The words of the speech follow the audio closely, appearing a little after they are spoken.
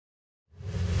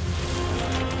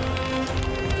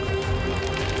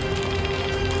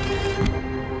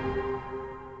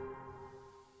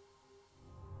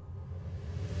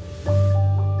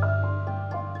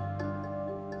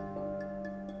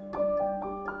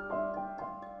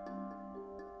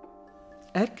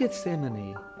At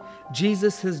Gethsemane,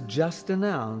 Jesus has just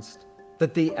announced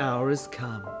that the hour has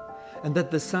come and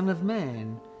that the Son of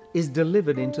Man is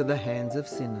delivered into the hands of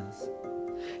sinners.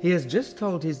 He has just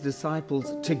told his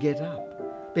disciples to get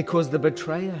up because the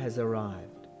betrayer has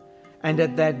arrived. And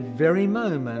at that very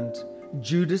moment,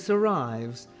 Judas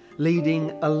arrives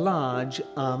leading a large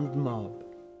armed mob.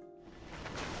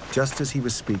 Just as he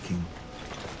was speaking,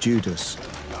 Judas,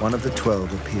 one of the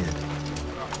 12, appeared.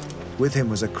 With him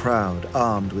was a crowd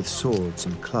armed with swords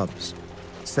and clubs,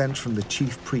 sent from the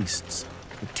chief priests,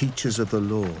 the teachers of the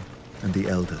law, and the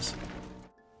elders.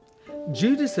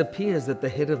 Judas appears at the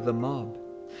head of the mob.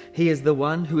 He is the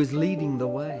one who is leading the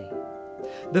way.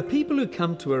 The people who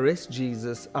come to arrest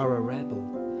Jesus are a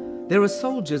rabble. There are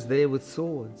soldiers there with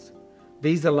swords.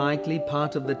 These are likely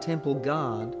part of the temple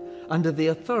guard under the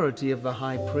authority of the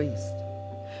high priest.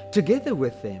 Together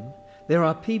with them, there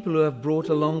are people who have brought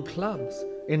along clubs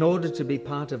in order to be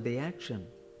part of the action.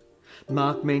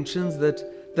 Mark mentions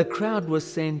that the crowd was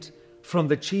sent from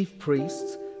the chief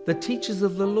priests, the teachers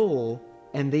of the law,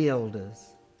 and the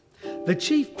elders. The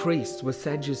chief priests were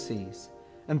Sadducees,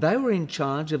 and they were in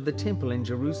charge of the temple in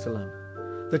Jerusalem.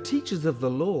 The teachers of the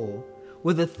law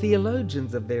were the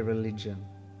theologians of their religion.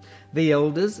 The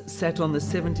elders sat on the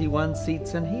 71-seat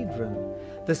Sanhedrin,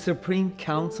 the supreme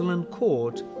council and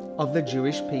court of the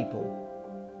Jewish people.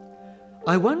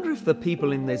 I wonder if the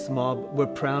people in this mob were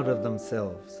proud of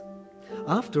themselves.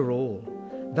 After all,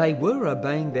 they were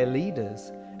obeying their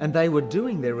leaders and they were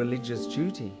doing their religious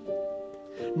duty.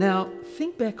 Now,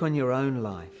 think back on your own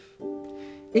life.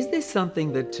 Is there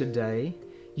something that today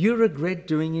you regret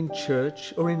doing in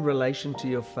church or in relation to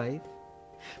your faith?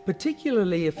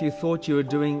 Particularly if you thought you were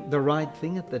doing the right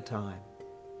thing at the time.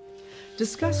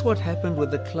 Discuss what happened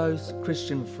with a close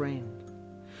Christian friend.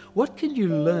 What can you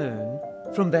learn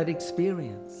from that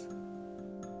experience?